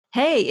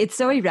Hey, it's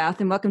Zoe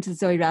Routh, and welcome to the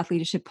Zoe Routh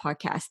Leadership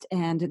Podcast.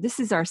 And this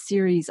is our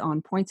series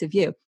on points of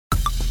view.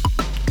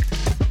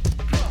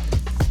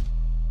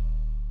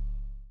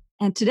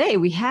 And today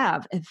we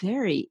have a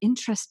very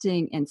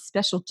interesting and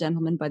special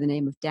gentleman by the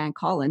name of Dan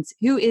Collins,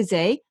 who is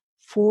a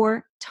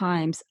 4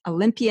 times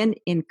Olympian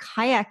in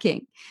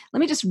kayaking.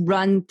 Let me just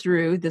run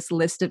through this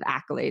list of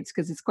accolades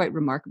because it's quite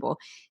remarkable.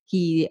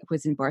 He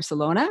was in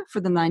Barcelona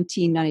for the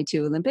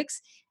 1992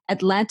 Olympics,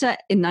 Atlanta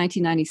in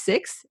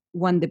 1996,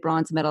 won the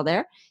bronze medal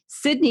there,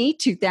 Sydney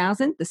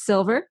 2000, the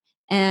silver,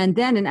 and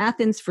then in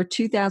Athens for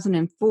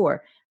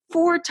 2004.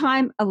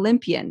 4-time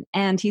Olympian,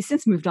 and he's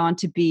since moved on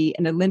to be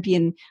an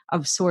Olympian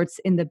of sorts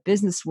in the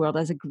business world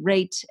as a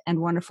great and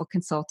wonderful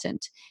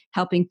consultant,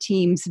 helping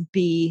teams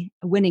be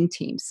winning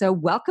teams. So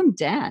welcome,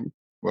 Dan.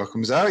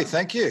 Welcome, Zoe.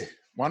 Thank you.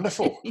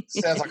 Wonderful. I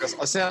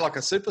sound like a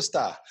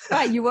superstar.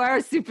 You are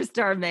a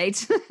superstar,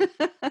 mate.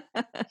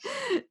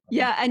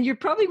 Yeah, and you're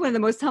probably one of the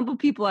most humble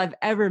people I've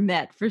ever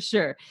met, for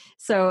sure.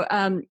 So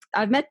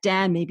I've met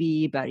Dan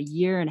maybe about a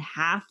year and a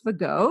half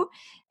ago.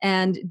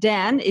 And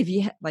Dan, if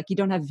you you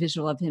don't have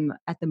visual of him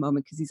at the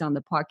moment because he's on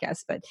the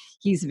podcast, but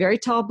he's a very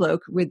tall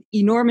bloke with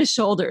enormous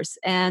shoulders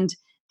and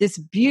this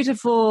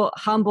beautiful,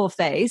 humble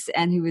face,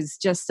 and he was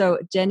just so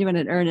genuine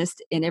and earnest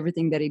in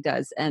everything that he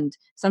does. And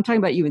so I'm talking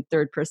about you in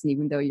third person,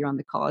 even though you're on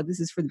the call. This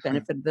is for the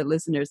benefit of the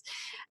listeners.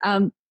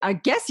 I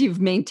guess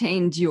you've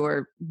maintained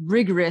your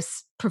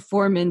rigorous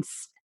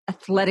performance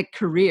athletic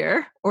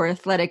career or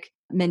athletic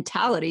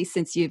mentality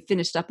since you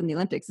finished up in the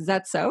Olympics. Is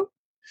that so?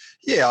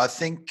 Yeah, I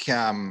think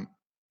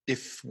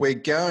if we're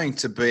going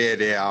to be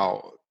at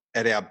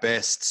our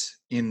best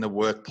in the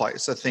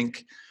workplace, I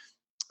think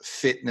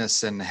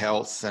fitness and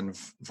health and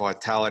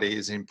vitality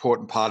is an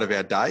important part of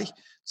our day.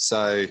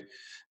 So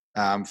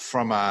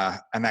from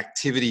an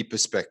activity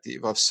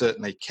perspective, I've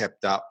certainly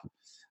kept up,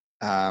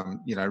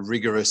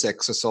 rigorous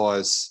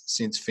exercise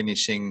since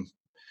finishing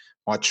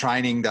my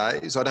training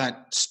days. I don't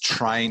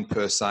train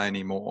per se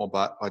anymore,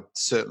 but I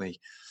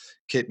certainly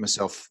keep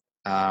myself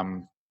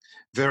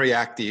very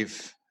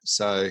active.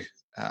 So,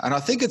 and I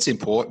think it's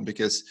important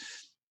because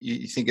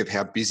you think of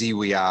how busy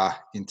we are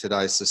in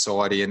today's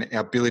society and our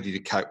ability to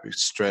cope with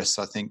stress.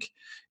 I think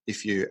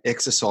if you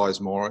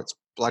exercise more, it's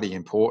bloody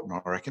important,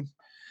 I reckon,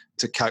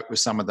 to cope with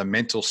some of the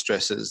mental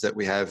stresses that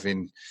we have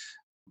in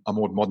a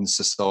more modern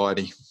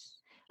society.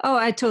 Oh,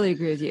 I totally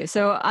agree with you.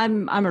 So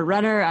I'm a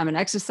runner. I'm an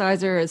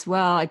exerciser as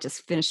well. I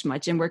just finished my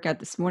gym workout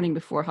this morning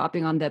before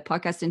hopping on the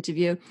podcast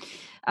interview.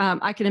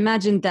 I can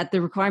imagine that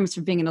the requirements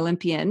for being an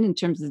Olympian in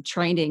terms of the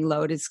training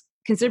load is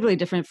considerably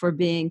different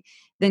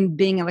than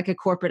being like a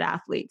corporate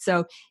athlete.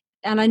 So,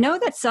 and I know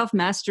that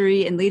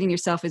self-mastery and leading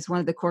yourself is one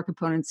of the core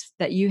components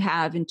that you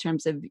have in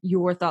terms of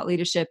your thought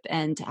leadership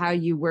and how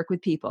you work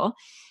with people.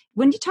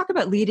 When you talk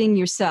about leading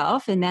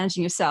yourself and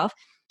managing yourself,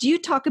 do you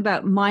talk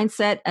about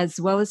mindset as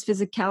well as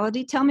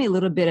physicality? Tell me a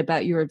little bit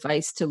about your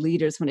advice to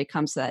leaders when it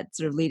comes to that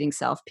sort of leading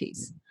self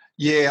piece.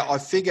 Yeah, I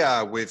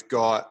figure we've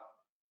got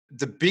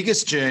the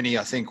biggest journey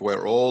I think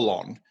we're all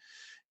on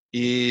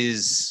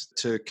is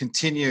to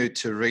continue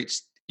to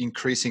reach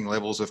increasing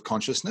levels of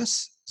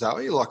consciousness,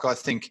 Zoe.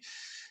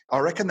 I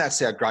reckon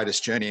that's our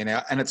greatest journey, and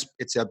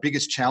it's our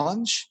biggest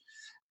challenge,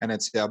 and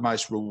it's our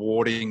most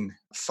rewarding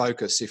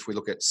focus if we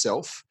look at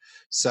self.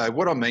 So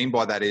what I mean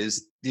by that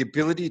is the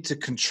ability to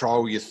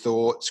control your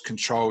thoughts,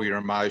 control your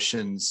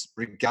emotions,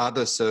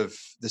 regardless of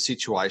the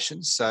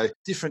situation. So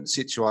different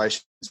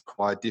situations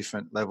require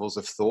different levels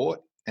of thought,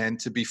 and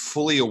to be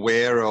fully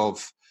aware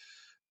of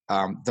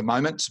the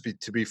moment,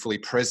 to be fully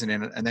present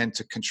in it, and then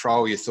to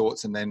control your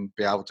thoughts and then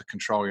be able to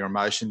control your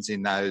emotions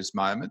in those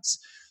moments.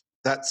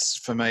 That's,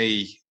 for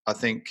me, I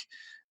think,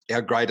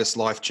 our greatest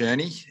life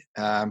journey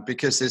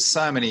because there's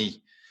so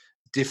many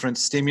different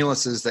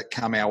stimuluses that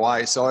come our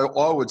way. So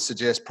I would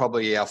suggest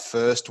probably our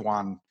first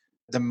one,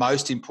 the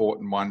most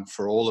important one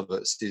for all of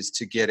us, is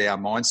to get our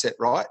mindset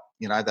right.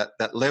 You know,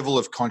 that level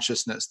of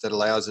consciousness that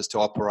allows us to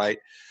operate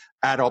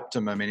at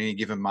optimum in any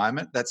given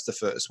moment. That's the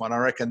first one, I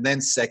reckon.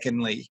 Then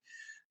secondly,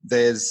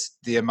 there's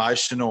the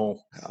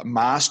emotional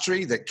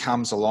mastery that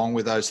comes along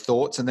with those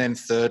thoughts. And then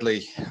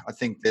thirdly, I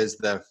think there's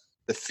the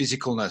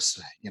physicalness,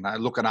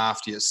 looking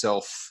after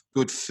yourself,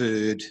 good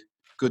food,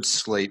 good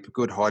sleep,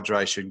 good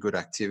hydration, good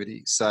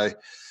activity. So,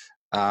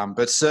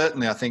 but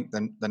certainly I think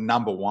the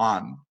number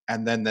one,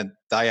 and then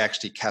they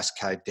actually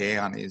cascade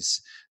down,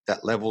 is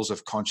that levels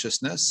of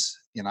consciousness,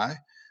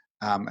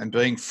 and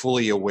being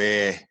fully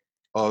aware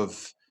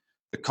of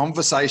the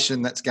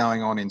conversation that's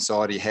going on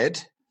inside your head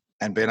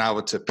and being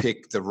able to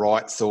pick the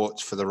right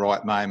thoughts for the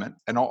right moment.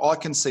 And I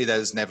can see that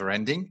as never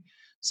ending.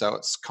 So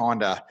it's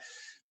kind of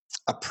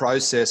a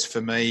process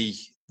for me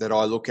that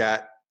I look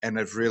at and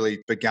have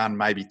really begun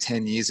maybe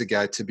 10 years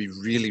ago to be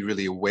really,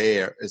 really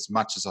aware as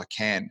much as I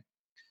can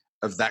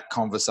of that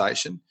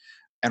conversation.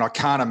 And I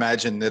can't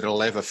imagine that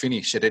it'll ever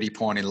finish at any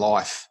point in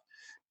life.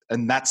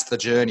 And that's the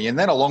journey. And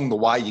then along the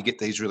way, you get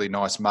these really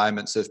nice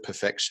moments of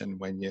perfection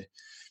when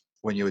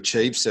you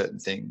achieve certain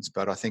things.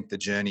 But I think the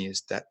journey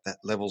is that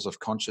levels of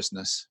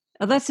consciousness.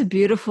 Oh, that's a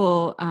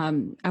beautiful.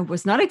 I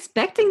was not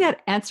expecting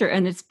that answer,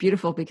 and it's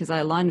beautiful because I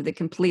align with it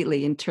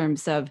completely in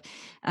terms of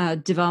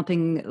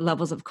developing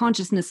levels of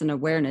consciousness and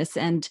awareness.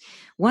 And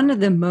one of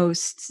the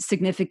most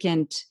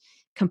significant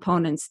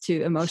components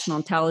to emotional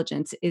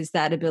intelligence is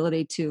that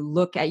ability to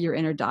look at your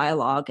inner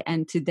dialogue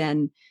and to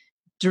then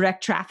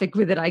direct traffic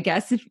with it, I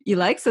guess, if you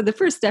like. So the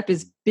first step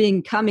is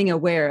becoming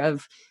aware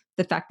of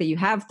the fact that you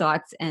have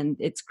thoughts and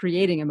it's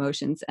creating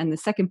emotions, and the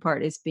second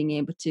part is being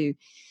able to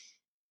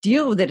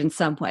deal with it in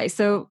some way.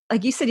 So,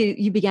 like you said,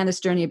 you began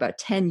this journey about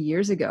 10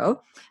 years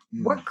ago.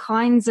 Mm. What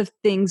kinds of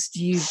things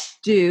do you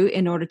do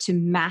in order to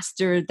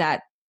master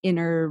that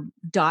inner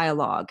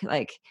dialogue?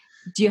 Like,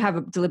 do you have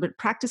a deliberate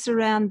practice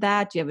around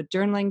that? Do you have a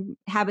journaling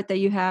habit that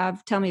you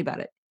have? Tell me about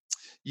it.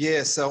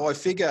 Yeah, so I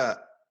figure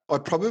I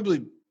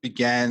probably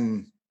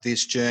began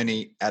this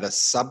journey at a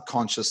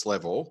subconscious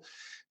level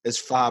as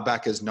far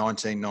back as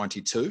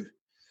 1992,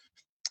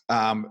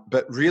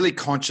 but really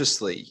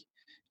consciously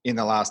in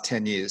the last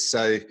 10 years.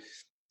 So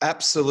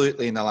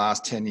absolutely in the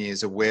last 10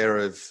 years aware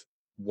of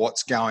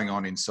what's going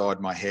on inside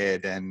my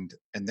head and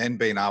then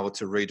being able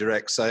to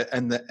redirect. So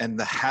and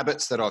the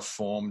habits that I've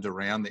formed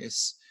around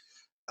this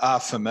are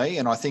for me,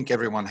 and I think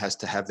everyone has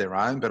to have their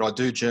own, but I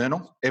do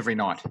journal every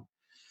night. So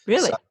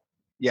Really?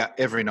 yeah,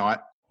 every night.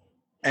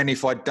 And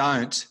if I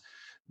don't,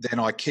 then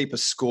I keep a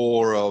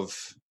score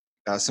of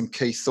some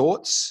key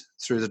thoughts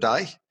through the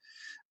day,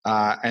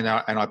 and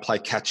I play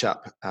catch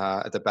up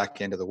at the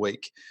back end of the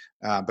week.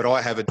 But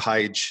I have a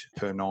page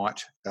per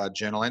night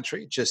journal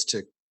entry just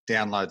to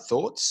download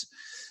thoughts.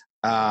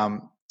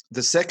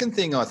 The second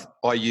thing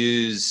I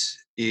use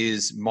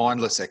is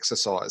mindless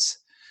exercise.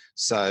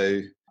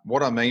 So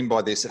what I mean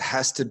by this, it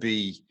has to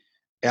be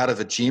out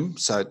of a gym.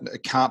 So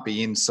it can't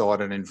be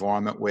inside an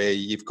environment where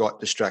you've got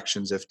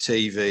distractions of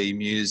TV,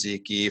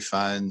 music,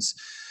 earphones,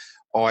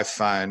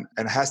 iPhone,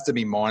 and it has to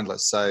be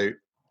mindless. So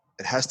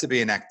it has to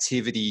be an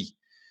activity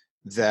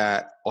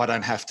that I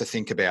don't have to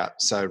think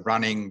about. So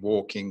running,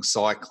 walking,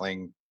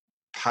 cycling,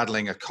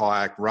 paddling a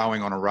kayak,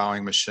 rowing on a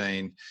rowing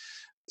machine,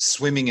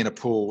 swimming in a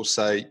pool.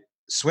 So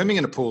swimming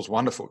in a pool is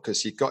wonderful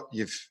because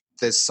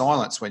there's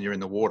silence when you're in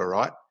the water,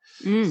 right?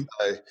 Mm.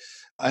 So,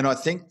 and I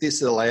think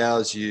this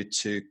allows you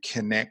to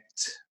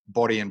connect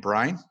body and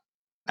brain.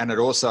 And it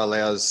also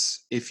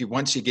allows,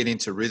 once you get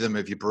into rhythm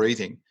of your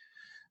breathing,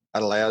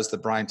 it allows the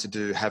brain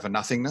to have a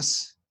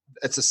nothingness.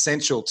 It's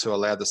essential to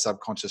allow the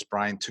subconscious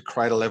brain to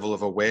create a level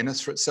of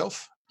awareness for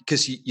itself,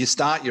 because you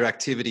start your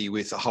activity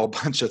with a whole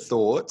bunch of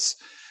thoughts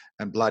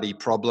and bloody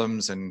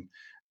problems, and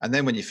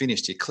then when you're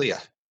finished, you're clear,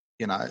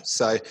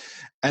 So,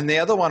 and the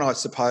other one, I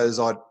suppose,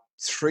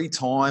 3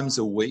 times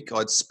a week,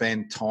 I'd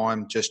spend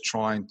time just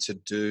trying to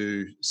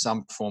do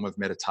some form of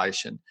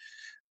meditation.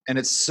 And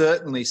it's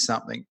certainly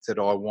something that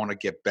I want to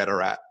get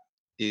better at,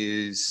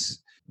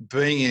 is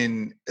being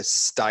in a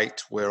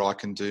state where I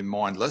can do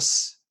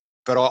mindless.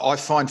 But I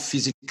find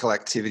physical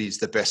activity is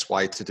the best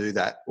way to do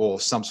that,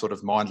 or some sort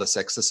of mindless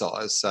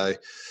exercise. So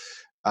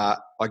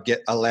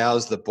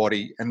allows the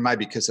body, and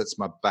maybe because of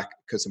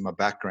my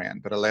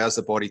background, but allows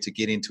the body to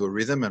get into a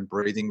rhythm and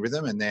breathing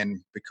rhythm. And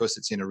then because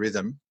it's in a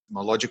rhythm,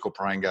 my logical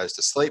brain goes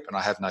to sleep and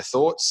I have no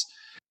thoughts.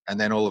 And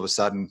then all of a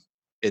sudden,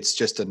 it's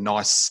just a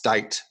nice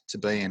state to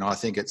be in. I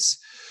think it's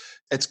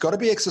got to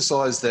be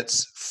exercise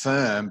that's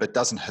firm but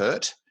doesn't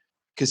hurt,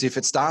 because if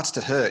it starts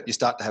to hurt, you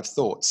start to have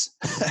thoughts.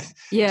 Do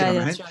you Yeah, know what I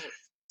mean? that's right.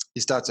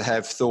 You start to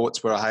have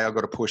thoughts where, hey, I've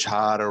got to push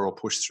harder or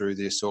push through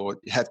this, or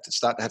you have to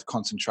start to have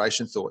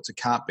concentration thoughts. It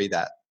can't be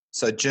that.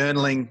 So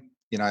journaling,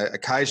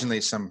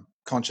 occasionally some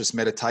conscious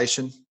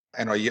meditation,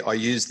 and I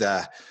use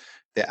the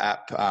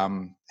app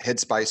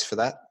Headspace for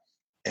that.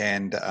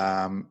 And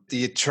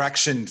the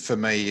attraction for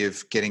me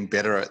of getting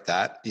better at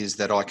that is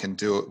that I can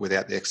do it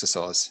without the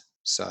exercise.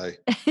 So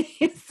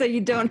So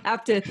you don't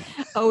have to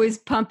always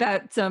pump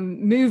out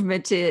some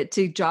movement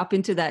to drop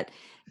into that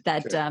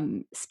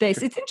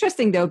space. It's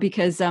interesting though,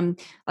 because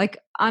like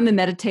I'm a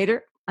meditator.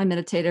 I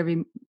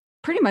meditate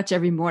pretty much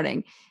every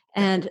morning,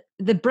 and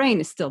the brain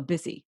is still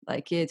busy.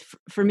 Like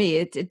for me,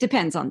 it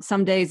depends. On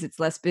some days it's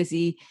less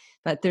busy,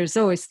 but there's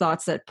always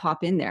thoughts that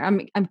pop in there.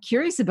 I'm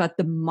curious about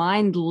the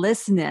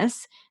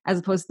mindlessness as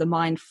opposed to the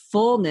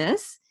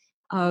mindfulness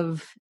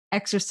of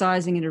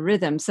exercising in a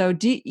rhythm. So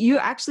do you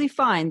actually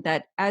find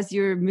that as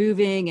you're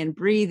moving and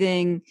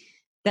breathing,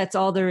 that's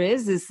all there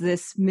is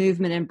this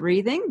movement and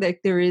breathing?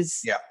 That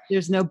there's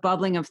no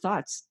bubbling of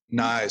thoughts?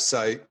 no,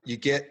 so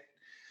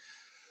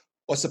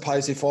I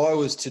suppose if I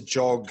was to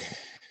jog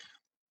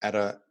at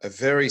a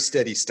very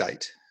steady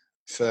state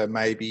for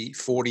maybe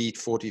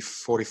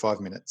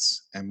 45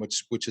 minutes, and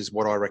which is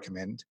what I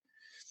recommend,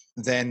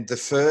 then the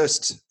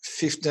first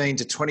 15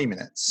 to 20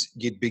 minutes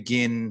you'd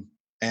begin,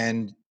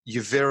 and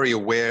you're very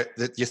aware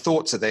that your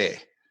thoughts are there,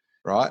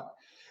 right?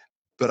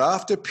 But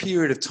after a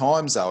period of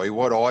time, Zoe,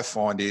 what I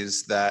find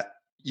is that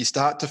you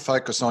start to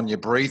focus on your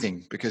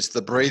breathing, because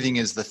the breathing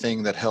is the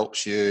thing that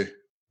helps you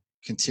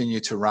continue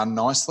to run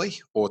nicely,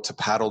 or to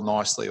paddle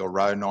nicely, or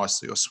row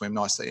nicely, or swim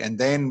nicely. And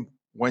then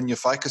when you're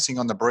focusing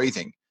on the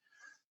breathing,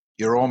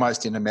 you're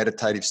almost in a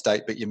meditative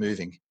state, but you're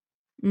moving.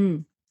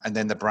 Mm. and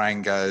then the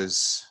brain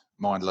goes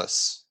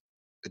mindless.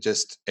 It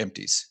just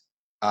empties.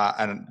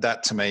 And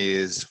that to me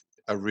is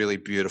a really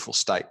beautiful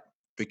state,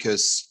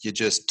 because you're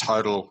just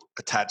total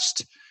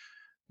attached,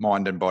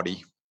 mind and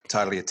body,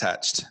 totally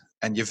attached.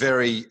 And you're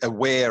very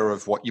aware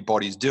of what your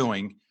body's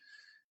doing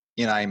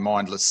in a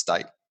mindless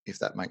state, if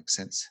that makes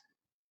sense.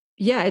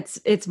 Yeah,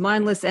 it's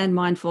mindless and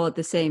mindful at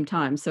the same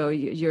time. So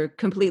you're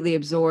completely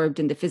absorbed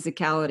in the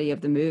physicality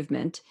of the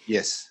movement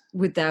Yes.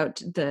 without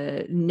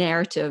the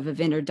narrative of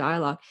inner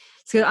dialogue.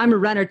 So I'm a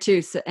runner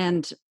too, so,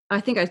 and I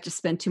think I just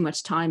spend too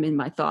much time in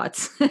my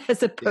thoughts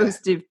as Yeah.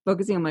 opposed to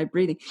focusing on my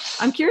breathing.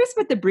 I'm curious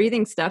about the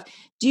breathing stuff.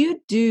 Do you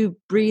do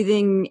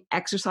breathing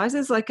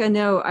exercises? Like I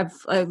know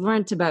I've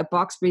learned about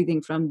box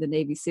breathing from the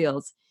Navy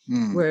SEALs,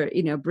 Mm.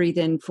 where breathe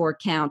in 4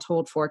 count,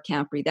 hold 4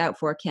 count, breathe out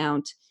 4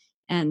 count,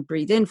 and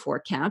breathe in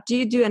 4 count. Do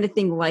you do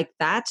anything like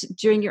that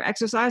during your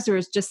exercise, or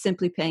is just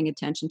simply paying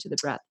attention to the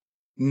breath?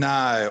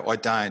 No, I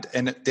don't.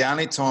 And the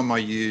only time I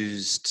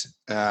used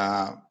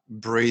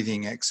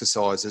breathing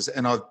exercises,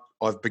 and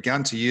I've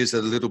begun to use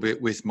it a little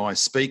bit with my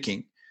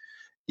speaking,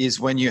 is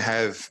when you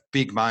have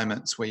big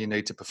moments where you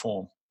need to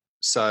perform.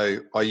 So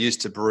I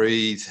used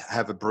to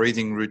have a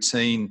breathing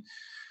routine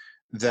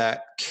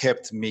that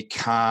kept me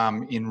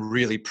calm in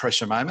really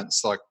pressure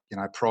moments, like,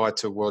 prior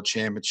to World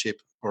Championship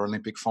or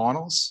Olympic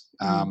finals.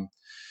 Mm.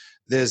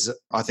 There's,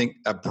 I think,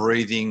 a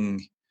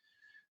breathing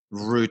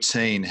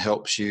routine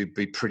helps you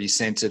be pretty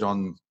centered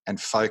on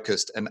and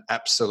focused and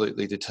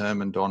absolutely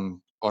determined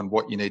on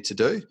what you need to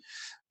do.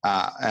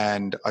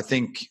 And I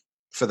think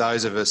for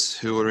those of us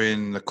who are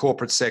in the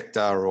corporate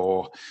sector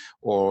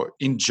or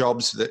in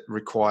jobs that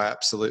require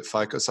absolute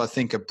focus, I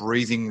think a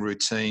breathing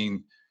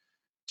routine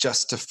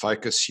just to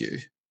focus you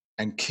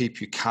and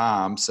keep you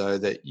calm so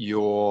that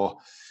your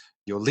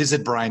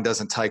lizard brain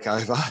doesn't take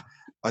over,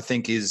 I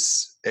think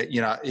is,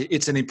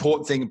 it's an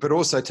important thing, but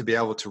also to be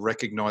able to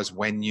recognize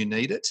when you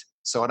need it.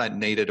 So I don't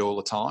need it all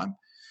the time,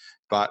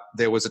 but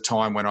there was a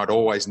time when I'd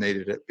always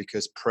needed it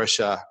because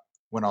pressure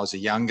when I was a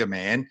younger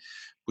man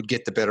would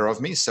get the better of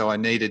me. So I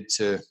needed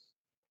to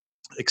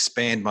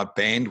expand my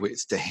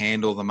bandwidth to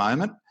handle the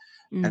moment.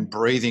 And Mm.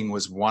 breathing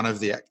was one of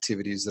the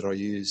activities that I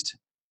used.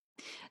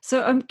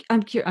 So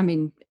I'm curious. I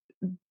mean,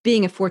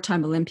 being a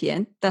 4-time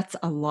Olympian, that's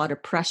a lot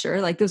of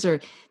pressure. Like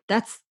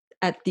that's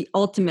at the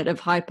ultimate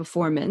of high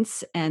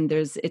performance, and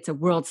it's a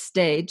world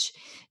stage.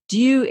 Do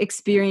you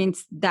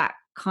experience that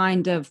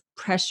kind of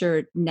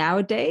pressure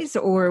nowadays,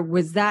 or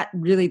was that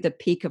really the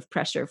peak of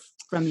pressure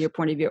from your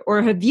point of view?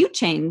 Or have you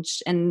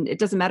changed and it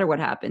doesn't matter what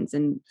happens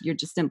and you're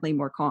just simply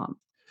more calm?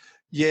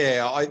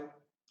 Yeah,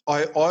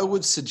 I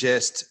would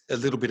suggest a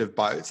little bit of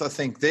both. I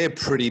think they're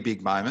pretty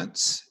big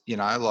moments,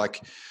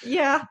 like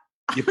Yeah.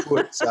 you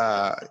put,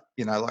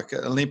 like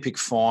an Olympic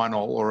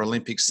final or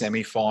Olympic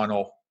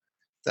semi-final,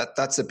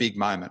 that's a big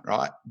moment,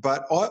 right?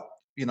 But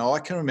I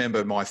can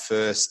remember my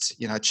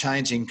first,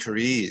 changing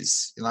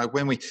careers,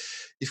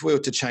 if we were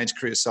to change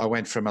careers, so I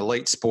went from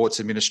elite sports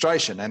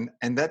administration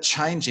and that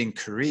changing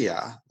career,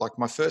 like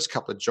my first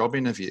couple of job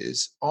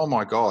interviews, oh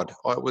my God,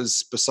 I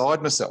was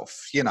beside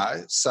myself,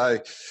 so,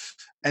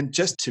 and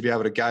just to be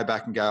able to go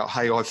back and go,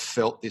 hey, I've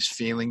felt this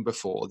feeling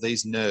before,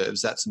 these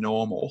nerves, that's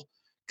normal,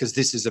 because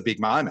this is a big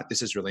moment.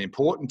 This is really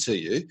important to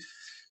you.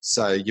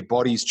 So your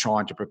body's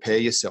trying to prepare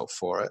yourself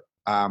for it.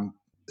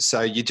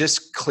 So you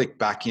just click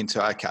back into,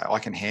 okay, I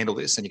can handle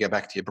this. And you go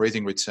back to your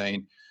breathing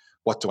routine.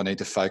 What do I need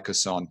to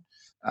focus on?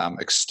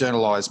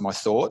 Externalize my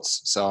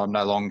thoughts. So I'm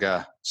no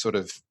longer sort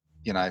of,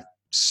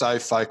 so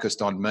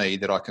focused on me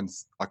that I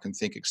can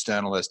think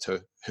external as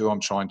to who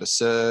I'm trying to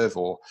serve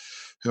or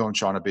who I'm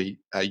trying to be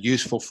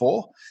useful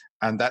for.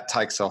 And that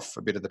takes off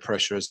a bit of the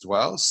pressure as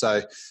well.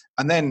 So,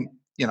 and then,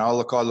 I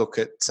look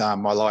at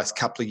my last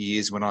couple of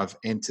years when I've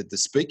entered the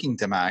speaking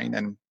domain,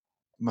 and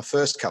my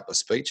first couple of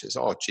speeches,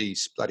 oh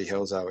geez, bloody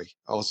hell, Zoe,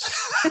 I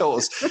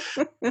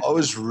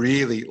was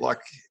really like,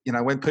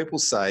 when people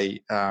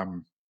say,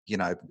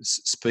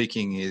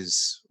 speaking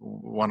is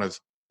one of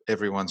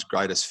everyone's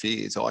greatest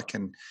fears, I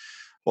can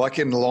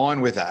align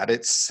with that.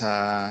 It's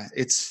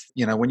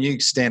when you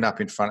stand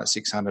up in front of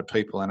 600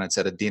 people and it's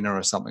at a dinner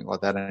or something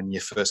like that, and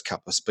your first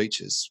couple of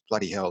speeches,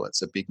 bloody hell,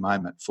 it's a big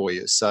moment for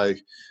you. So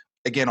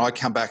again, I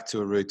come back to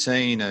a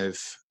routine of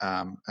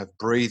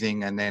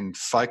breathing and then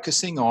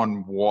focusing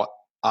on what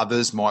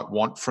others might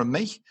want from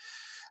me.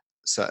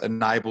 So it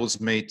enables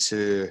me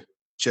to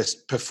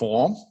just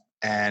perform.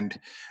 And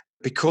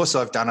because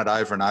I've done it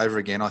over and over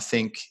again, I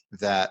think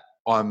that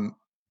I'm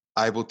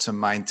able to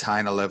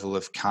maintain a level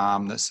of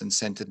calmness and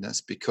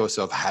centeredness because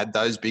I've had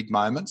those big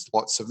moments,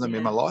 lots of them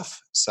in my Yeah.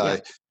 life. So, Yeah.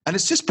 and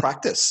it's just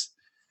practice.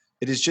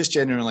 It is just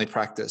genuinely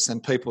practice.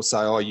 And people say,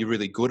 oh, you're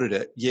really good at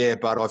it. Yeah,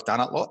 but I've done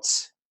it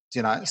lots.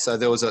 So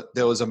there was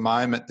a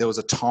moment, there was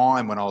a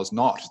time when I was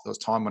not. There was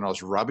a time when I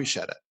was rubbish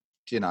at it,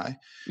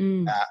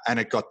 Mm. and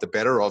it got the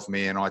better of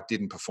me and I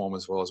didn't perform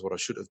as well as what I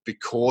should have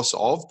because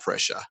of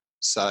pressure.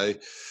 So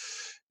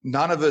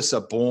none of us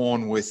are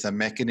born with a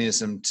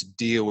mechanism to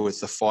deal with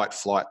the fight,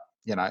 flight,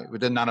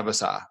 none of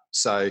us are.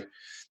 So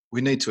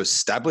we need to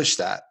establish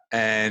that,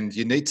 and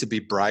you need to be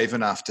brave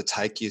enough to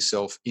take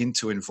yourself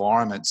into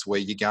environments where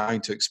you're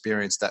going to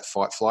experience that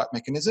fight flight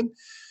mechanism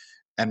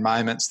and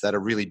moments that are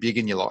really big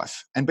in your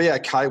life, and be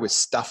okay with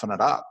stuffing it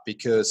up,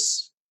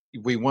 because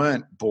we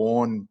weren't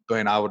born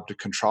being able to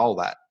control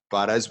that.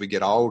 But as we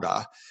get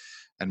older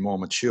and more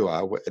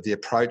mature, the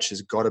approach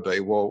has got to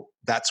be, well,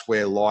 that's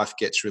where life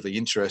gets really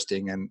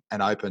interesting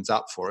and opens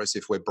up for us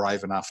if we're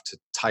brave enough to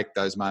take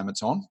those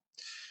moments on.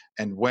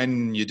 And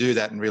when you do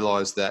that and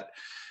realize that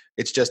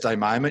it's just a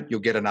moment, you'll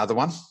get another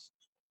one.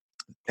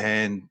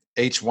 And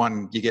each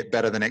one you get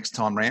better the next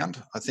time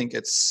round. I think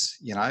it's,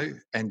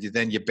 and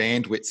then your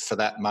bandwidth for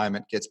that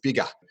moment gets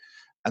bigger.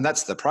 And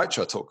that's the approach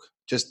I took.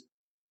 Just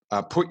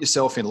put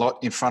yourself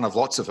in front of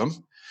lots of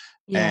them,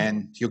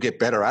 and you'll get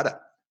better at it.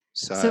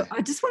 So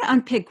I just want to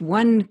unpick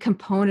one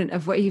component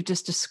of what you've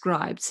just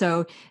described.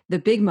 So the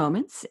big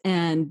moments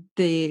and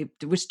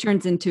which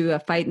turns into a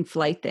fight and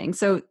flight thing.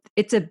 So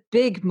it's a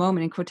big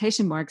moment in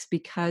quotation marks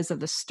because of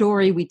the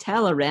story we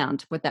tell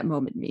around what that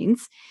moment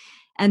means.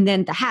 And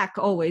then the hack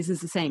always is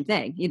the same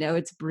thing.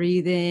 It's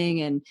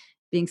breathing and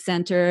being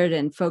centered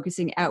and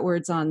focusing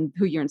outwards on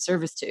who you're in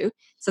service to.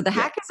 So the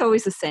hack is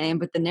always the same,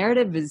 but the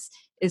narrative is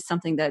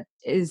something that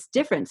is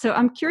different. So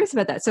I'm curious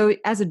about that. So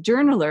as a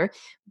journaler,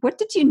 what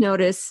did you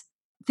notice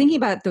thinking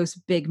about those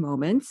big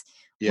moments?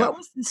 Yeah. What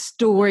was the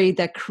story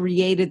that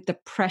created the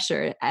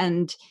pressure?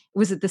 And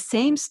was it the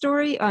same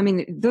story? I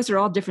mean, those are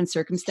all different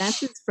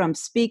circumstances, from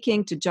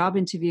speaking to job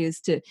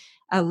interviews to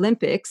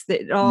Olympics.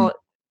 The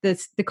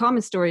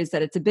common story is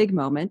that it's a big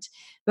moment.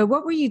 But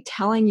what were you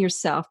telling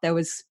yourself that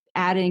was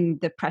adding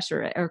the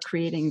pressure or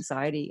creating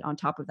anxiety on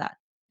top of that?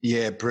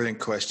 Yeah, brilliant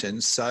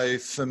question. So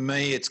for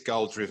me, it's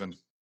goal driven.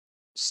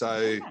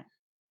 So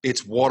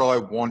it's what I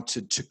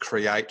wanted to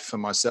create for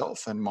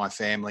myself and my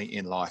family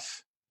in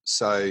life.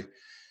 So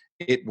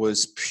it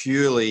was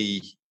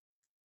purely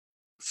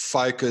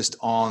focused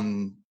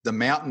on the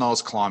mountain I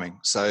was climbing.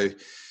 So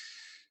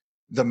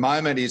the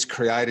moment is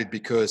created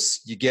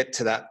because you get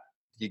to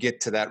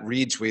that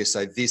ridge where you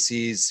say,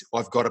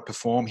 I've got to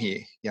perform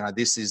here.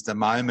 This is the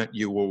moment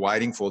you were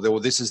waiting for. Or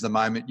this is the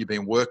moment you've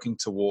been working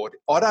toward.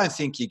 I don't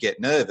think you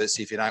get nervous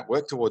if you don't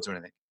work towards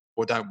anything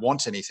or don't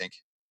want anything.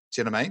 Do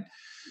you know what I mean?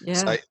 Yeah.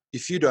 So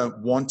if you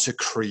don't want to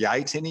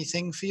create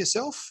anything for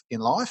yourself in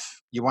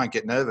life, you won't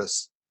get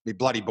nervous. It'll be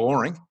bloody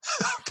boring,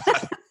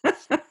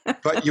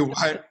 but you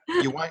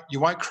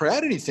won't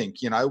create anything.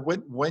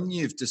 When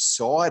you've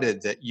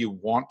decided that you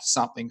want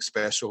something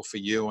special for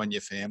you and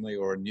your family,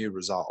 or a new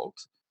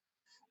result,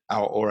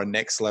 or a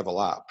next level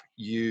up,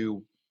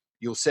 you'll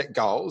set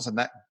goals, and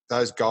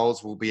those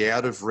goals will be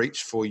out of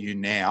reach for you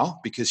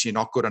now because you're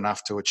not good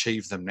enough to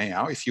achieve them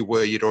now. If you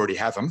were, you'd already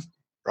have them,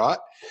 right?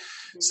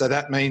 So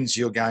that means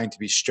you're going to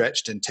be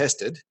stretched and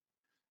tested.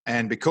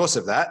 And because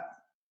of that,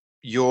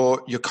 you're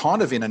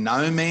kind of in a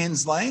no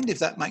man's land, if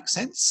that makes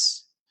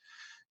sense.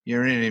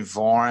 You're in an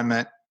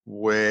environment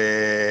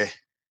where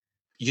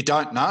you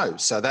don't know.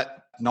 So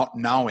that not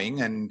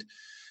knowing, and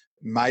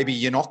maybe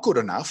you're not good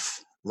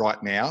enough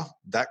right now,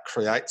 that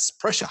creates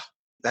pressure.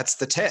 That's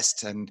the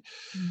test. And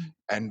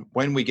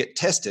when we get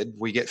tested,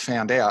 we get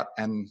found out,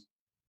 and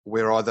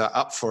we're either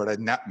up for it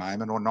in that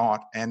moment or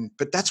not.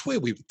 But that's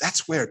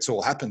where it's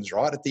all happens,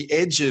 right? At the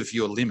edge of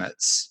your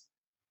limits.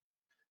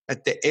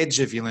 At the edge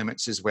of your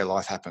limits is where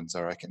life happens,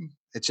 I reckon.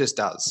 It just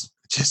does.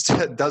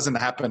 It doesn't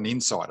happen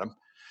inside them.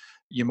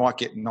 You might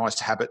get nice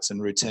habits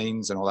and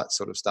routines and all that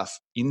sort of stuff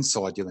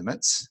inside your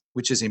limits,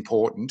 which is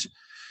important.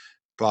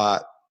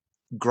 But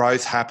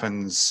growth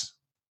happens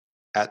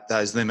at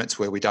those limits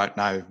where we don't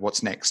know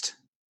what's next.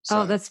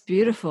 So, that's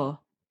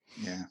beautiful.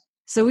 Yeah.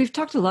 So we've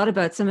talked a lot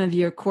about some of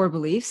your core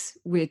beliefs,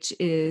 which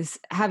is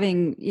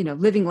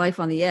living life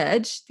on the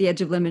edge. The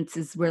edge of limits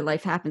is where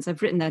life happens.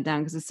 I've written that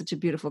down because it's such a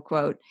beautiful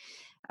quote.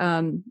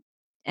 And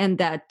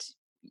that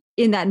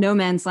in that no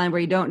man's land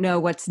where you don't know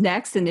what's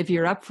next, and if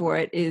you're up for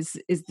it, is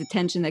the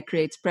tension that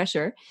creates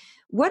pressure.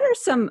 What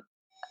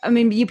are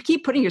you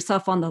keep putting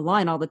yourself on the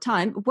line all the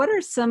time. What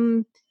are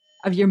some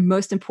of your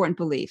most important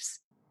beliefs?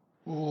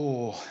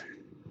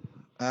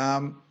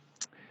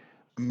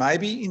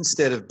 Maybe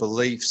instead of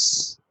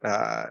beliefs,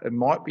 it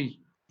might be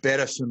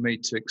better for me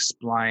to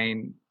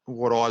explain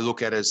what I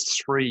look at as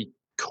three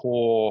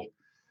core,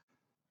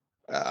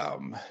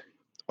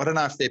 I don't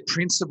know if they're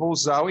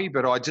principles, Zoe,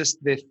 but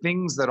they're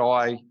things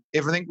that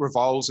everything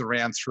revolves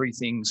around three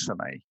things for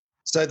me.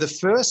 So the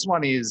first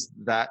one is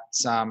that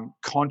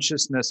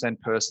consciousness and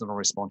personal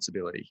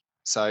responsibility.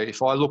 So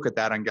if I look at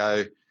that and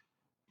go,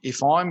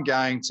 if I'm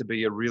going to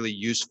be a really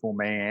useful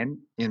man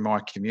in my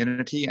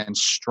community and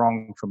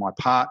strong for my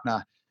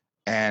partner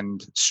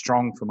and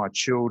strong for my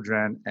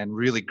children and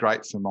really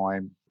great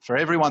for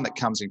everyone that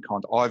comes in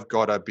contact, I've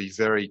got to be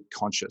very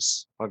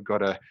conscious. I've got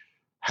to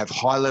have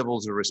high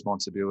levels of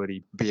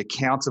responsibility, be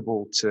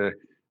accountable to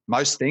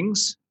most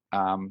things.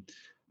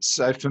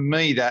 So for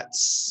me,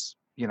 that's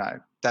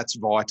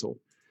vital.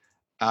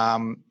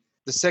 The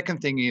second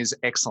thing is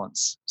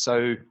excellence.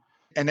 So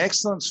an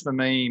excellence for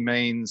me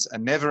means a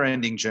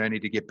never-ending journey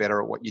to get better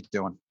at what you're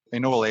doing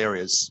in all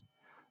areas.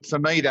 For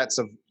me, that's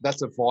a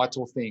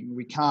vital thing.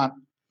 We can't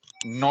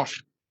not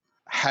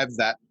have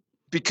that,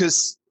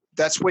 because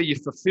that's where your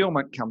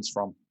fulfillment comes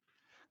from.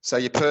 So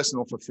your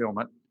personal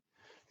fulfillment,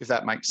 if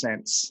that makes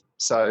sense.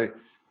 So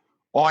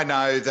I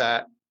know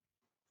that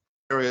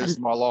areas of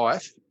my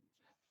life,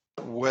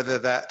 whether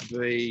that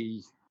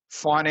be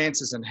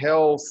finances and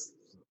health,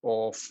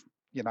 or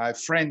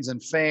friends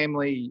and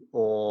family,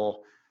 or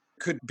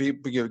could be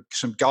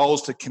some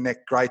goals to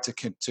connect greater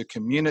to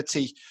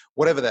community,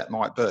 whatever that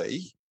might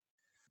be.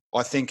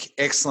 I think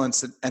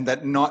excellence and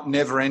that not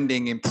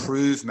never-ending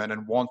improvement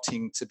and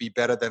wanting to be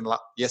better than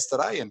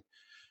yesterday, and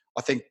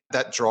I think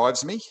that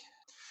drives me.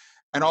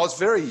 And I was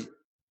very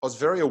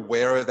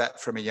aware of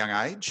that from a young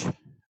age,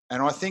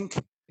 and I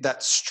think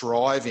that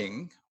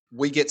striving,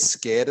 we get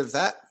scared of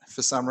that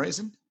for some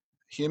reason,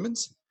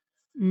 humans.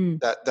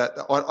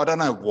 That I don't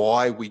know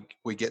why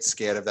we get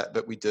scared of that,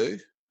 but we do.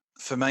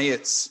 For me,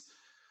 it's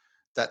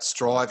that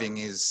striving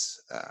is.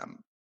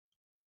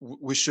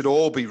 We should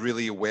all be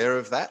really aware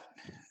of that.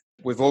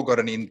 We've all got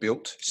an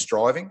inbuilt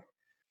striving,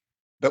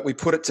 but we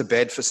put it to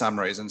bed for some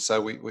reason. So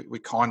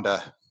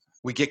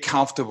we get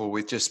comfortable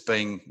with just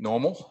being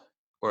normal,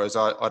 whereas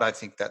I don't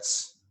think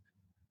that's,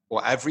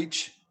 or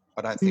average.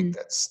 I don't think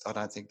that's.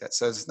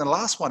 So the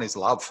last one is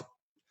love.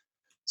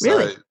 So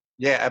Really?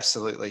 yeah,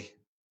 absolutely.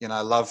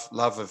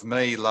 Love of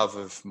me, love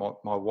of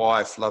my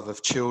wife, love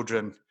of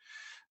children,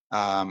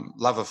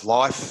 love of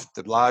life,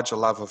 the larger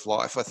love of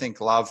life. I think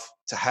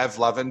to have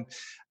love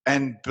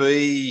and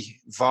be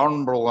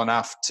vulnerable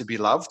enough to be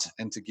loved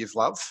and to give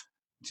love.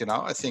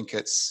 I think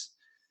it's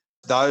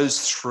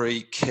those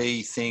three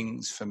key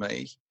things for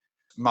me.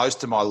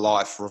 Most of my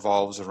life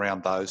revolves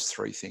around those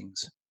three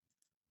things.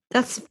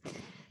 That's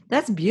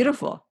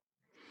beautiful.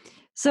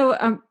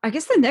 So I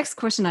guess the next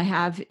question I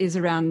have is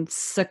around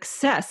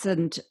success,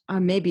 and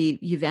maybe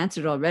you've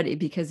answered already,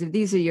 because if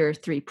these are your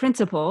three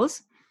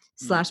principles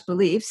 /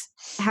 beliefs,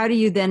 how do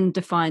you then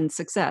define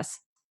success?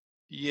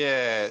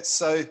 Yeah,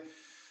 so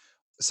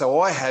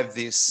I have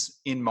this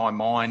in my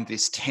mind,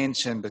 this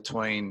tension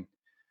between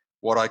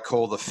what I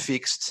call the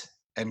fixed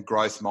and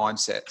growth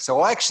mindset.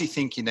 So I actually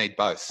think you need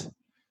both.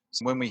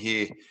 So when we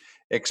hear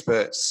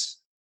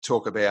experts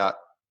talk about,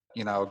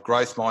 a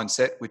growth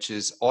mindset, which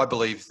is, I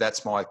believe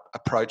that's my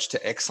approach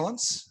to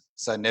excellence,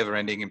 so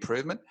never-ending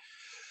improvement.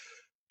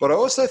 But I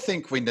also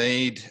think we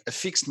need a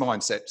fixed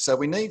mindset. So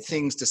we need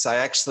things to say,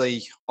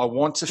 actually, I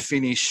want to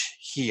finish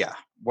here,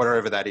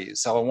 whatever that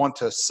is. So I want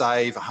to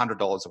save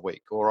 $100 a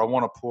week, or I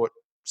want to put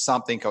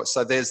something.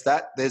 So there's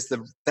that.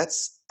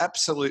 That's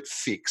absolute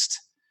fixed.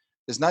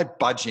 There's no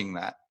budging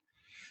that.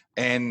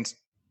 And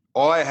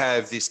I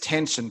have this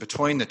tension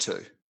between the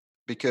two,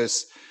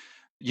 because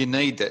you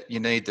need that. You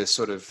need the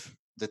sort of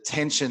the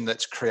tension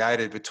that's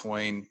created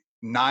between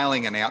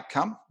nailing an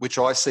outcome, which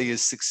I see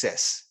as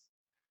success,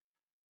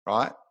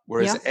 right?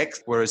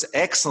 Whereas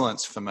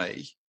excellence for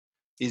me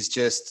is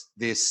just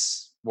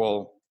this,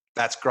 well,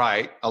 that's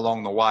great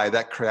along the way.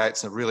 That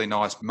creates a really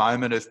nice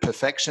moment of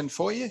perfection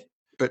for you.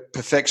 But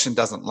perfection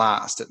doesn't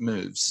last; it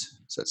moves.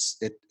 So it's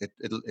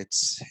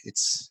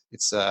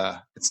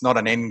not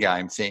an end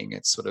game thing.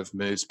 It sort of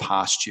moves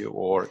past you,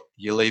 or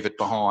you leave it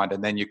behind,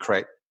 and then you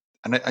create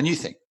a new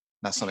thing.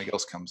 Now something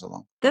else comes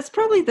along. That's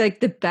probably like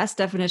the best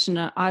definition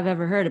I've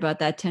ever heard about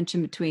that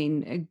tension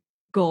between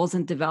goals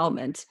and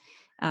development.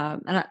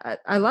 And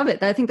I love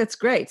it. I think that's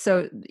great.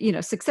 So,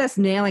 success,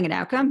 nailing an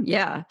outcome.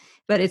 Yeah.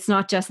 But it's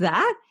not just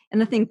that.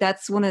 And I think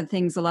that's one of the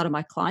things a lot of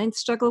my clients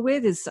struggle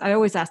with is I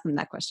always ask them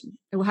that question.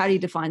 Well, how do you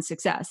define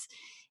success?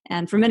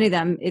 And for many of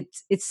them,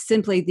 it's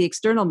simply the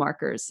external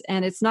markers.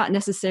 And it's not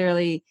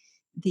necessarily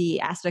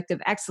the aspect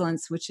of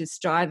excellence, which is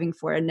striving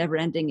for a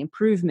never-ending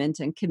improvement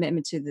and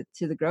commitment to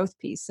the growth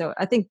piece. So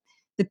I think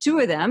the two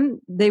of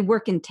them, they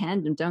work in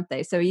tandem, don't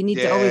they? So you need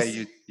to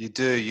always... you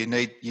do.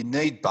 You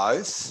need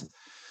both,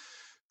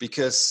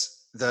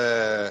 because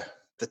the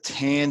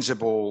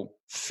tangible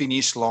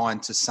finish line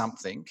to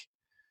something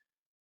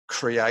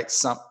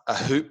creates a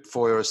hoop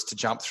for us to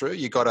jump through.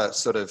 You got to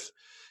sort of,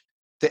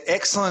 the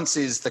excellence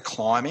is the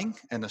climbing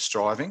and the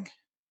striving,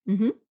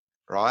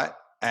 right?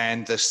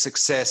 And the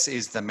success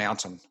is the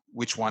mountain.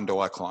 Which one do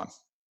I climb?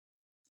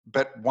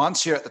 But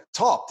once you're at the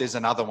top, there's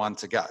another one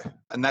to go,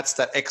 and that's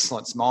that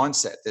excellence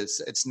mindset.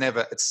 It's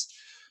never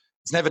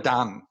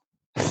done.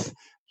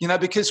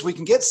 Because we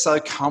can get so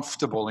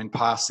comfortable in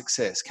past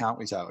success, can't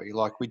we, Zoe?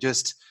 Like we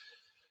just,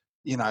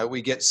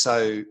 we get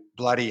so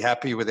bloody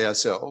happy with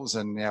ourselves,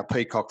 and our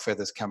peacock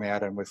feathers come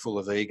out, and we're full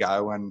of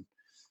ego, and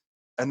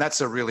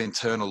that's a real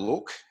internal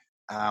look.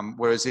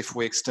 Whereas if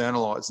we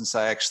externalize and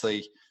say,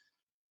 actually,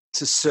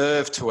 to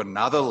serve to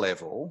another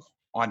level,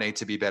 I need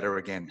to be better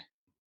again.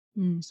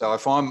 So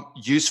if I'm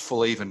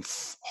useful even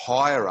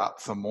higher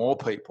up for more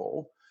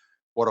people,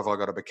 what have I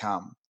got to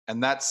become?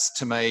 And that's,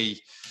 to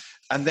me,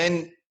 and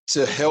then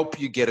to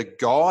help you get a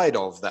guide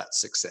of that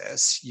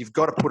success, you've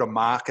got to put a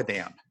marker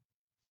down.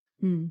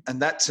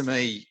 And that, to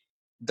me,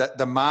 that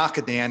the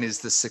marker down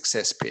is the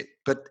success bit,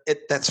 but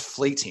that's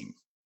fleeting.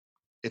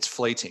 It's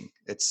fleeting.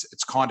 It's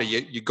kind of,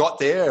 you got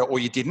there or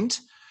you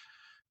didn't.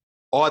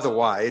 either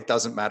way, it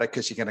doesn't matter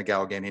because you're going to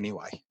go again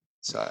anyway.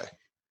 So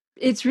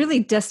it's really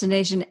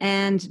destination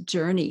and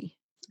journey.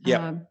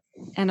 yeah,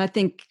 And I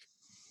think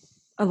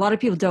a lot of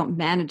people don't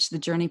manage the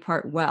journey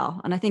part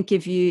well. And I think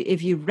if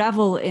you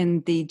revel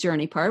in the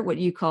journey part, what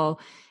you call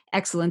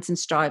excellence and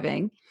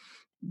striving,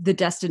 the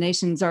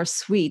destinations are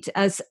sweet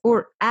as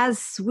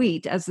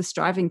sweet as the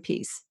striving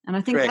piece. And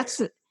I think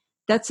correct.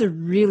 that's a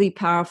really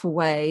powerful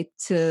way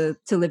to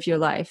live your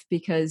life,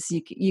 because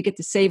you get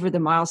to savor the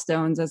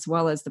milestones as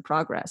well as the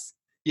progress.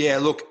 Yeah,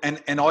 look, and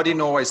I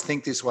didn't always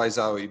think this way,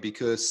 Zoe,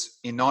 because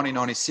in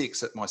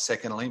 1996 at my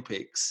second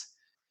Olympics,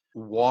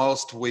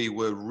 whilst we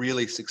were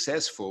really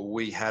successful,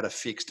 we had a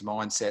fixed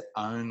mindset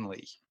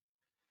only.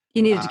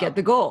 You needed to get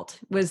the gold,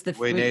 was We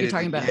what you're needed,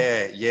 talking about.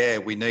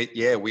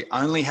 we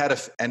only had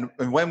and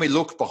when we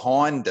look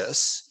behind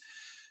us,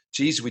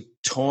 geez, we'd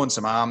torn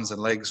some arms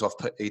and legs off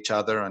each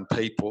other and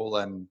people,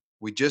 and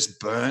we just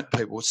burnt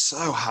people. It was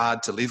so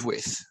hard to live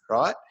with,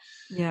 right?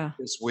 Yeah.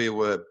 Because we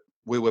were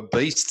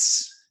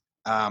beasts.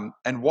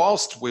 And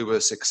whilst we were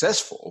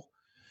successful,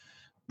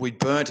 we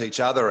burnt each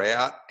other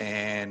out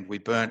and we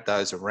burnt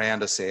those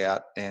around us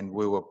out, and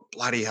we were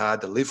bloody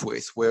hard to live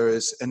with.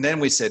 And then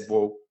we said,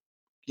 well,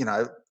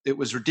 it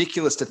was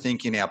ridiculous to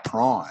think in our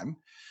prime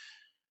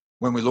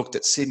when we looked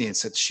at Sydney and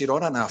said, shit, I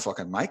don't know if I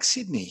can make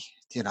Sydney,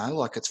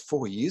 like it's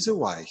 4 years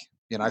away,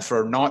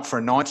 for a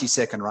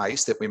 90-second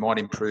race that we might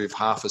improve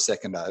half a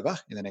second over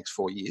in the next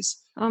 4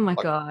 years. Oh my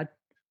God.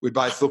 We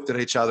both looked at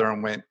each other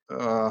and went,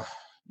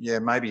 yeah,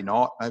 maybe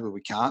not. Maybe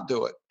we can't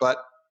do it. But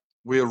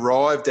we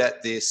arrived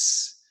at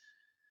this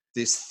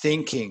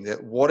thinking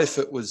that what if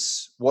it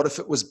was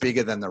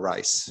bigger than the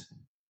race?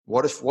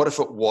 What if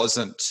it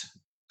wasn't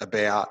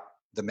about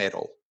the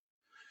medal?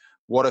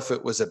 What if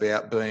it was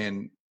about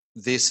being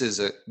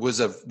was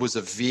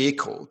a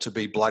vehicle to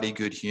be bloody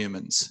good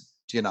humans?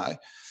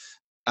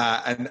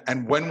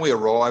 And when we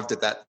arrived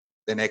at that,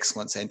 then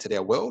excellence entered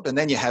our world. And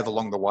then you have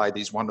along the way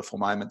these wonderful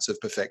moments of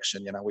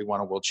perfection. We won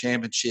a world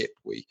championship.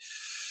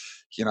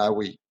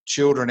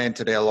 Children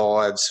entered our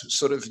lives.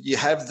 Sort of, you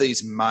have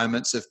these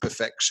moments of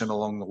perfection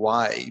along the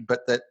way,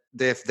 but that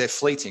they're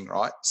fleeting,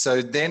 right?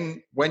 So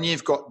then when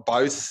you've got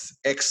both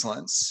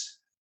excellence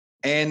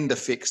and a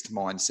fixed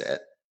mindset,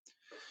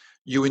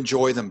 you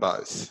enjoy them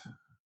both,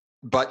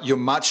 but you're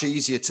much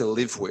easier to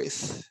live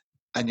with,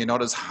 and you're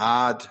not as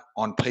hard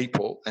on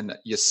people and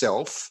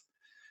yourself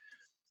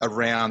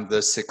around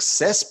the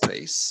success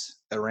piece,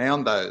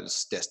 around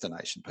those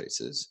destination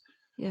pieces.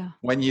 Yeah.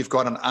 When you've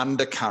got an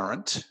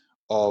undercurrent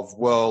of,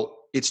 well,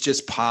 it's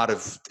just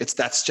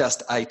that's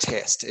just a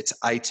test. It's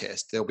a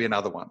test. There'll be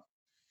another one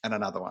and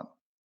another one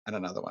and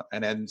another one.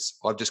 And then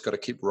I've just got to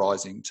keep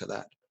rising to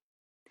that.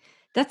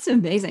 That's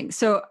amazing.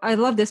 So I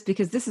love this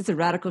because this is a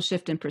radical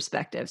shift in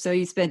perspective. So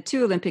you spent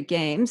 2 Olympic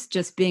Games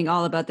just being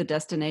all about the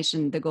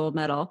destination, the gold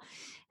medal.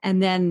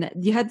 And then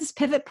you had this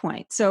pivot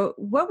point. So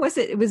what was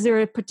it? Was there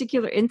a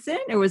particular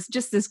incident, or was it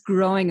just this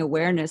growing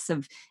awareness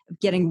of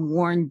getting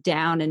worn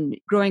down and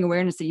growing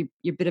awareness that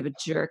you're a bit of a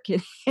jerk in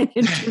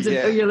terms of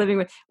who you're living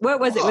with? What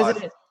was it? Was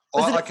it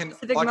a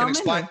specific moment? I can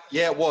explain.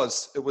 Yeah, it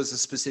was. It was a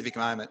specific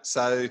moment.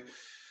 So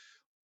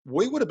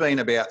we would have been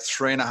about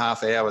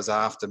 3.5 hours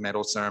after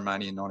medal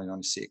ceremony in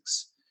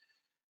 1996.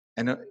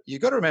 And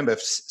you've got to remember,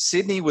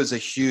 Sydney was a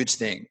huge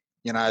thing.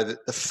 The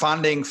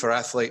funding for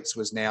athletes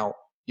was now,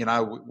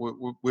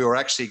 we were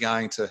actually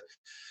going to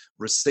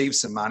receive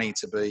some money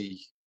to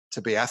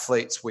be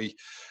athletes. We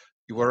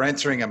were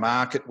entering a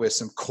market where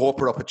some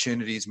corporate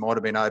opportunities might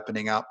have been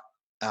opening up.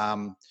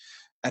 And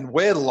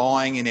we're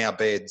lying in our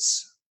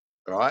beds,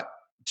 right?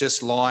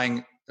 Just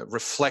lying,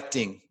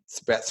 reflecting. It's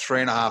about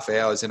 3.5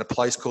 hours in a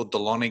place called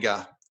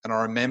Dahlonega. And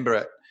I remember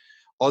it.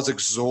 I was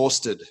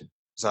exhausted,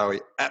 Zoe,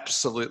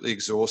 absolutely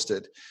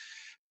exhausted.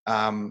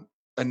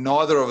 And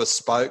neither of us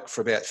spoke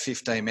for about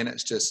 15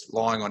 minutes, just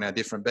lying on our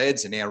different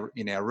beds in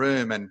our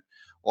room. And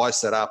I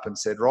sat up and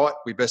said, right,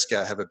 we best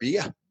go have a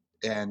beer.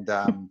 And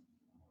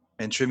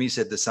Trimmy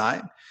said the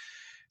same.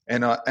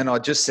 And I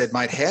just said,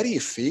 mate, how do you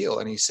feel?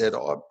 And he said,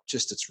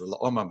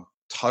 I'm a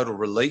total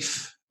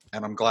relief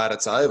and I'm glad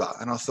it's over.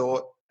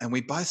 And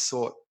we both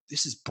thought,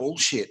 this is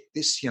bullshit.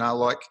 This,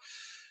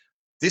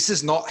 this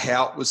is not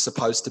how it was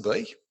supposed to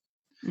be.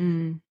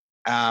 Mm.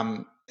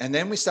 And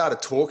then we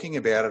started talking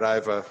about it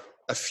over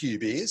a few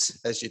beers,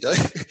 as you do.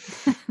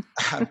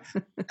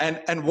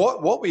 And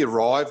what we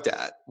arrived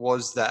at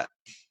was that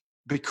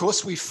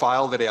because we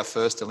failed at our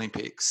first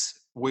Olympics,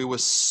 we were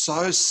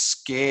so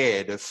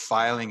scared of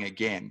failing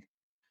again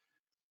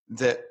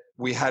that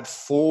we had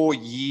 4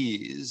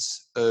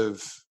 years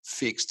of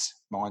fixed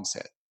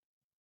mindset.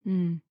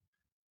 Mm.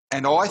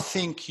 And I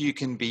think you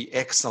can be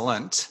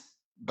excellent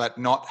but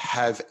not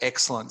have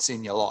excellence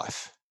in your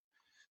life.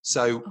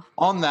 So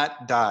on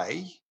that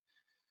day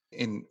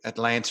in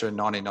Atlanta in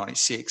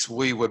 1996,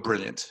 we were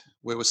brilliant.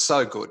 We were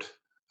so good.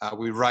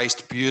 We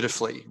raced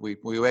beautifully.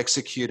 We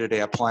executed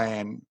our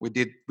plan. We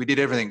did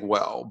everything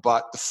well.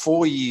 But the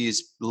 4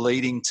 years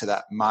leading to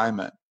that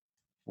moment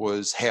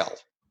was hell.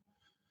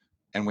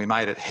 And we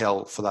made it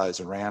hell for those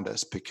around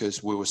us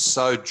because we were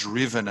so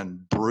driven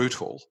and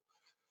brutal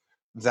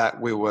that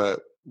we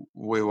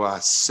were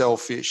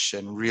selfish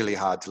and really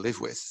hard to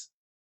live with.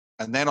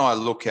 And then I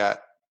look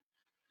at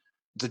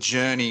the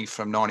journey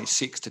from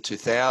 96 to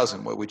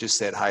 2000 where we just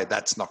said, hey,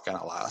 that's not going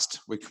to last.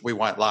 We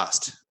won't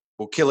last.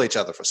 We'll kill each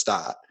other for a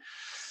start.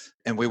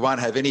 And we won't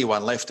have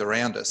anyone left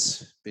around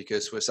us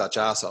because we're such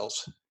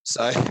arseholes.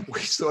 So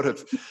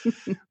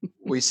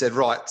we said,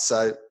 right,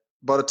 so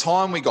by the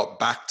time we got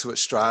back to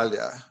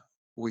Australia,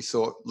 we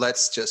thought,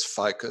 let's just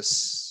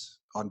focus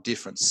on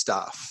different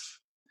stuff.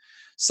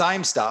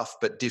 Same stuff,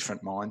 but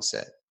different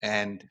mindset.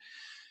 And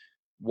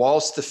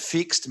whilst the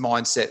fixed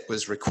mindset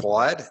was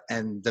required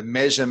and the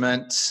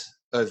measurement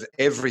of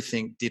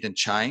everything didn't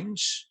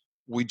change,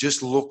 we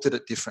just looked at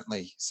it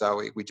differently.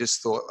 So we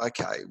just thought,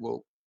 okay,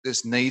 well,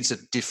 this needs a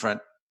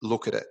different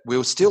look at it. We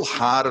were still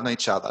hard on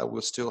each other.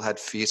 We still had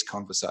fierce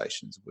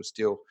conversations.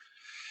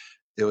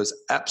 There was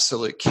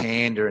absolute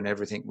candor in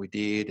everything we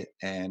did,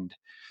 and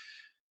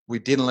we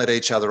didn't let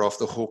each other off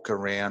the hook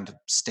around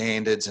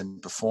standards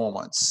and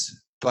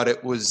performance. But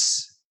it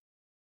was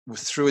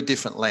through a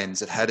different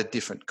lens. It had a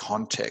different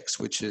context,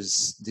 which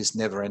is this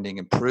never-ending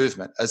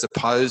improvement, as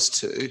opposed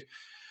to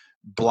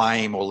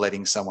blame or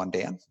letting someone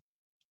down,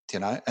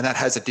 and that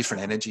has a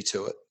different energy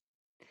to it.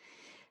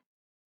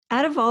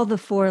 Out of all the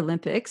 4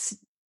 Olympics,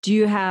 do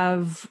you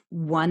have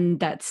one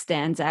that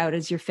stands out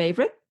as your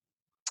favorite?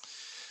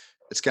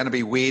 It's going to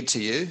be weird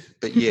to you,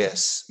 but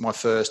yes, my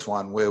first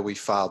one where we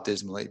failed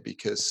dismally,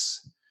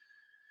 because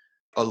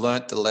I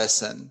learnt the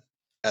lesson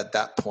at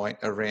that point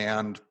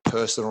around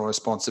personal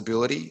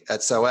responsibility.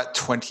 So at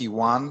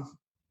 21,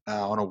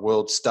 on a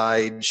world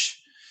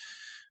stage,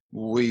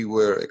 we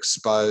were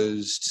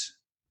exposed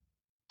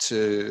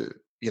to,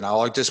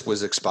 I just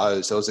was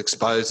exposed. I was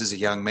exposed as a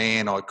young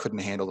man. I couldn't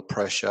handle the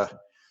pressure.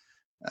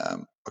 I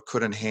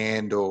couldn't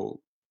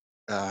handle,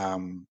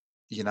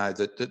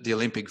 the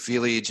Olympic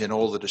Village and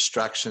all the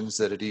distractions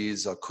that it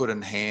is. I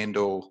couldn't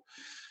handle.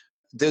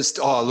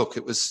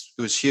 It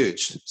was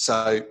huge.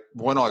 So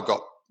when I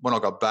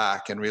got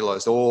back and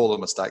realised all the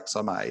mistakes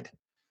I made,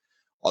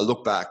 I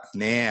look back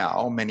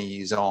now, many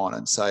years on,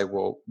 and say,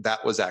 well,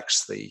 that was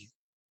actually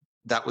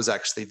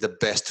the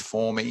best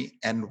for me.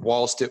 And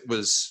whilst it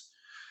was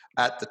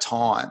at the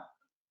time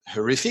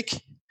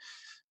horrific,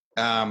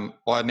 I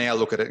now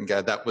look at it and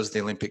go, that was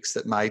the Olympics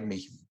that made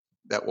me.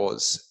 That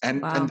was.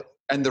 Wow.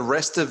 And the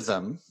rest of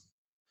them,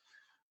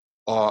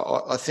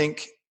 I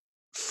think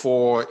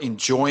for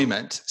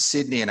enjoyment,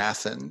 Sydney and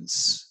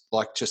Athens,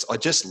 I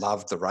just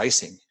loved the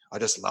racing. I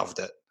just loved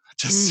it.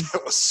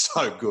 It was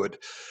so good.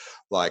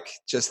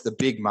 Just the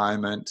big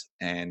moment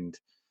and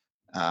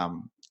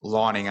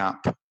lining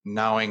up,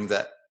 knowing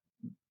that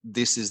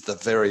this is the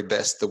very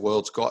best the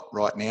world's got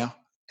right now,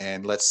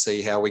 and let's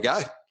see how we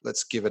go.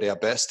 Let's give it our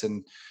best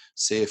and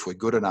see if we're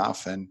good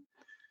enough. And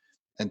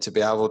to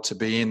be able to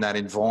be in that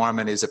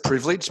environment is a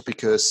privilege,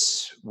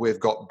 because we've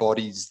got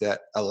bodies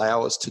that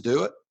allow us to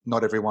do it.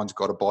 Not everyone's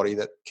got a body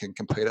that can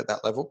compete at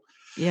that level.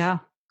 Yeah.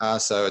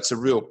 So it's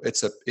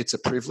a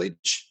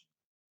privilege.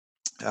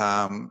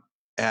 But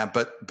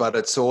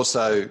it's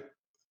also,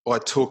 I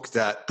took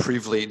that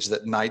privilege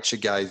that nature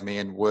gave me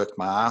and worked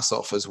my ass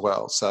off as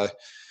well. So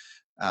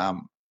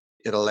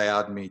it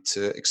allowed me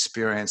to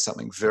experience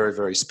something very,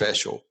 very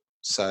special.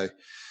 So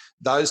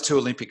those 2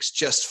 Olympics,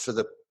 just for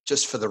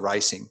the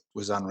racing,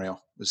 was unreal.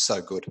 It was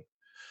so good. It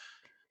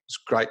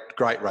was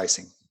great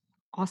racing.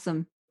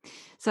 Awesome.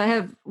 So I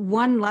have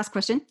one last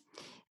question.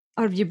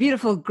 Out of your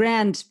beautiful,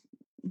 grand,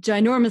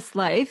 ginormous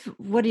life,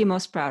 what are you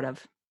most proud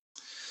of?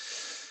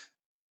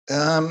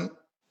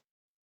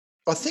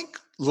 I think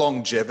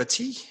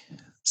longevity.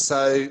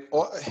 So,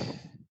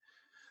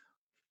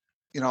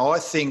 I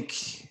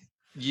think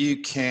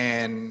you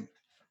can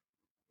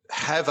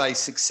have a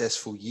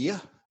successful year.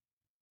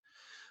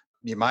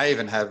 You may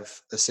even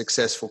have a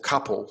successful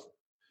couple.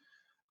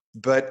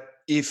 But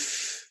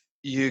if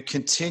you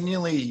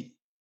continually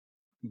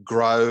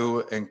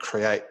grow and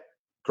create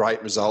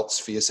great results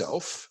for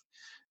yourself,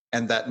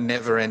 and that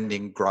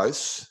never-ending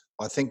growth,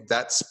 I think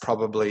that's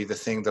probably the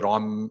thing that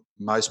I'm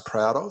most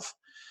proud of,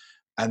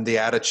 and the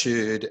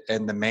attitude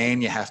and the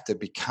man you have to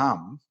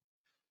become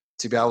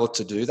to be able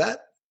to do that,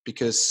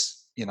 because,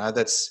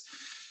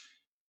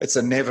 it's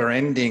a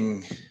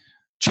never-ending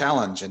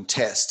challenge and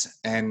test,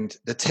 and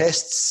the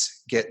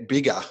tests get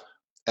bigger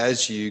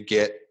as you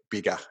get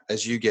bigger.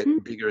 As you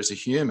get bigger as a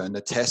human,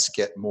 the tests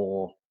get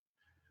more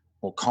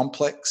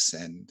complex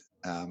and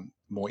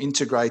more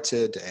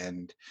integrated.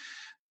 And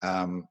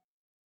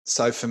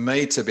so for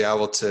me to be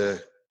able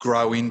to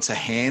grow into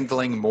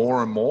handling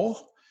more and more,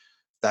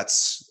 I'm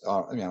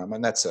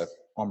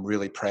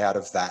really proud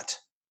of that.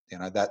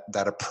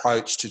 That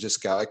approach to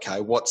just go, okay,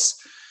 what's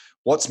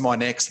my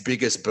next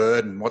biggest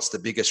burden? What's the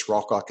biggest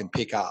rock I can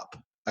pick up?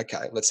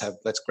 Okay,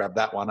 let's grab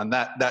that one. And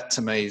that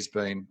to me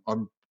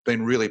I'm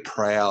been really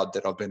proud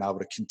that I've been able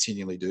to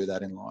continually do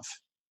that in life.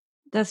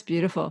 That's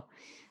beautiful.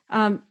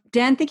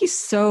 Dan, thank you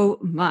so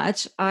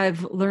much.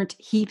 I've learned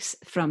heaps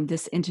from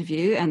this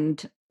interview,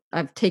 and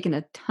I've taken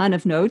a ton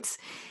of notes,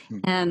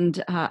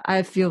 and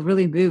I feel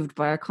really moved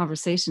by our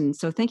conversation.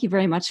 So thank you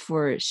very much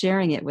for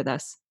sharing it with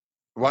us.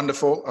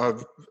 Wonderful.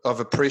 I've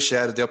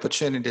appreciated the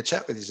opportunity to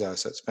chat with you, Zoe,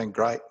 so it's been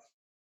great.